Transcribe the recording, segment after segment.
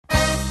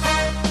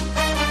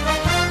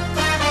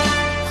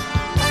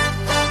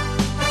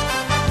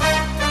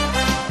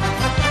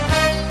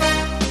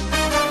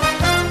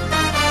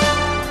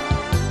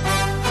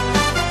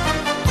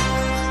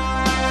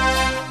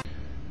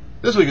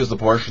This week is the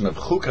portion of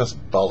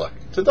Chukas-Balak.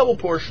 It's a double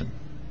portion.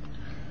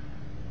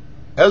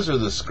 Ezra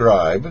the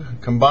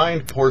scribe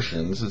combined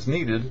portions as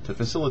needed to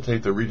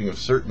facilitate the reading of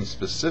certain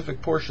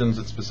specific portions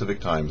at specific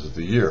times of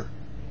the year.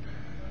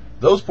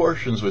 Those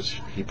portions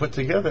which he put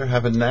together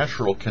have a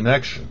natural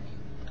connection.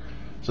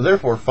 So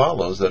therefore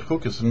follows that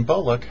Chukas and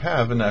Balak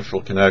have a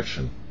natural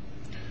connection.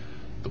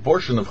 The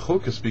portion of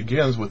Chukas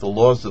begins with the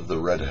laws of the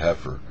red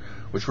heifer,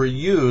 which were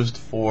used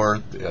for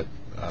the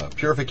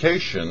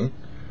purification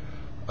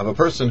of a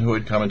person who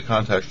had come in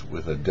contact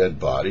with a dead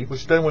body,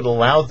 which then would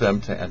allow them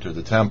to enter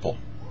the temple.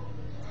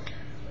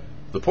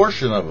 The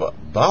portion of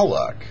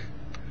Balak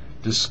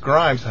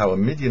describes how a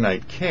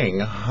Midianite king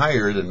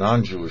hired a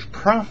non-Jewish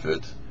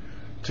prophet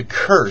to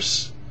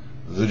curse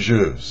the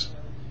Jews.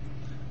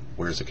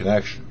 Where's the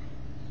connection?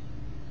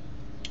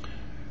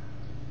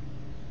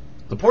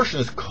 The portion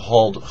is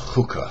called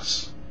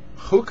Chukas.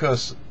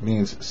 Chukas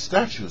means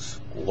statutes,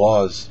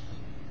 laws,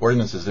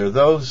 ordinances. They're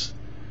those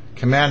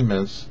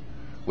commandments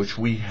which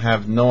we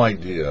have no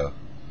idea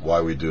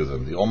why we do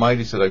them. The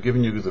Almighty said, I've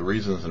given you the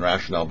reasons and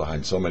rationale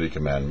behind so many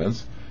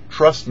commandments.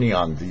 Trust me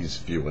on these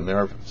few. And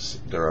there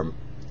are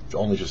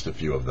only just a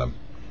few of them.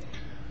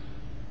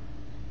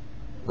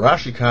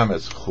 Rashi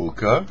comments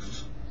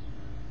Chukas,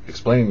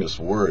 explaining this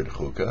word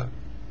Chuka,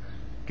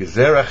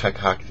 Gezerah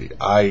Chakakti,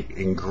 I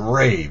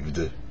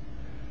engraved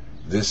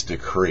this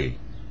decree,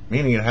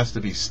 meaning it has to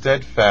be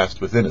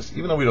steadfast within us.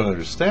 Even though we don't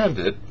understand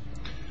it,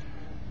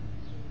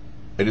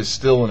 it is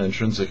still an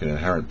intrinsic and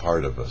inherent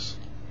part of us.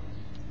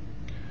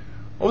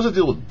 What was the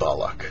deal with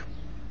Balak?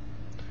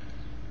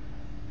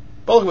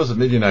 Balak was a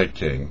Midianite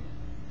king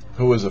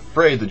who was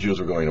afraid the Jews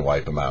were going to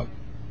wipe him out.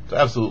 It's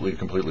absolutely,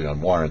 completely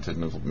unwarranted,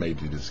 and it may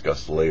be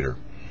discussed later.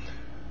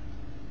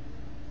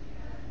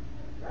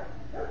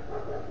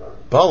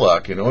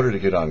 Balak, in order to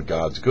get on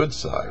God's good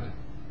side,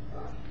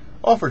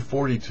 offered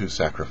 42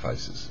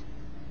 sacrifices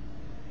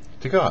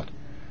to God.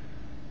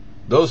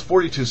 Those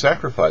 42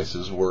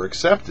 sacrifices were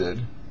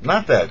accepted,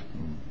 not that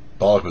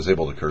Balak was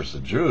able to curse the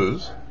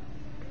Jews,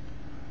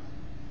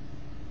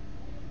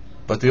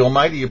 but the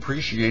Almighty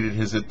appreciated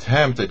his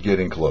attempt at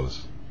getting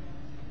close.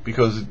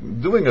 Because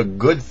doing a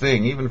good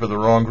thing, even for the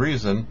wrong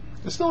reason,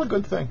 is still a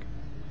good thing.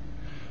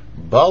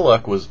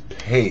 Balak was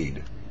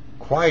paid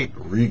quite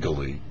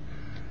regally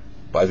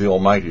by the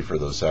Almighty for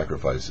those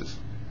sacrifices.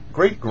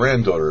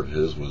 Great-granddaughter of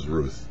his was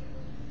Ruth.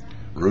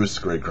 Ruth's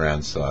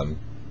great-grandson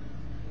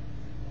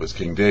was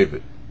King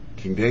David.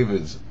 King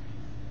David's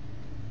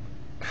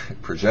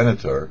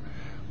progenitor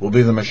will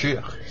be the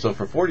Mashiach. So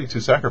for 42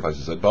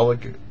 sacrifices that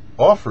Balak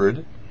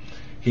offered,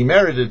 he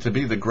merited to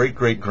be the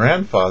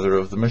great-great-grandfather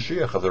of the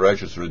Mashiach, of the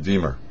righteous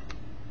Redeemer.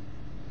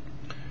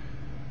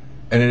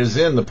 And it is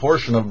in the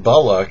portion of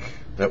Balak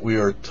that we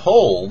are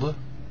told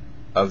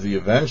of the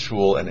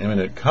eventual and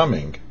imminent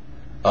coming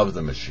of the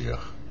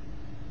Mashiach.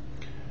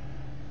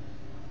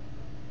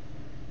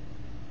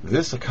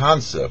 This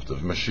concept of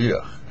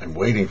Mashiach and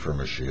waiting for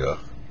Mashiach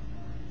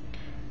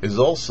is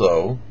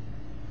also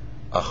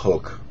a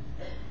chuk,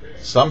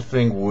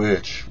 something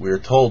which we are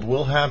told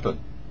will happen.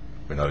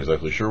 We're not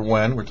exactly sure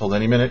when. We're told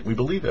any minute. We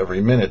believe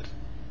every minute.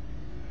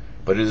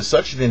 But it is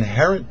such an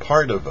inherent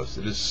part of us.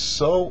 It is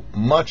so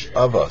much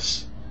of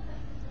us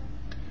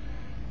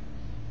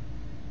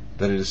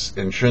that it is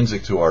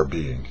intrinsic to our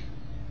being.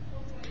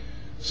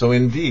 So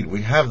indeed,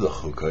 we have the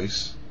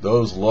chukos,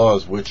 those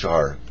laws which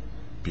are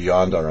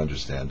beyond our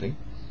understanding.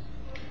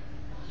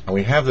 And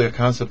we have the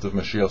concept of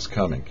Mashiach's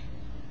coming,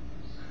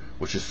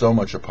 which is so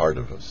much a part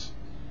of us.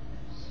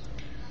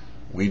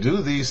 We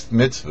do these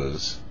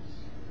mitzvahs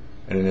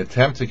in an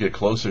attempt to get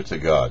closer to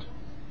God.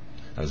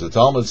 As the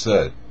Talmud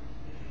said,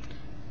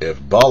 if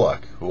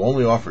Balak, who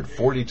only offered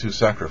 42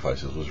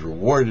 sacrifices, was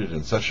rewarded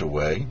in such a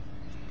way,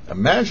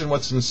 imagine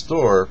what's in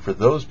store for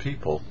those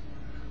people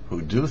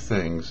who do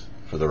things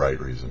for the right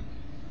reason.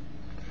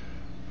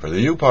 For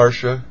the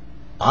YouParsha,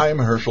 I'm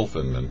Herschel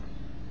Finman.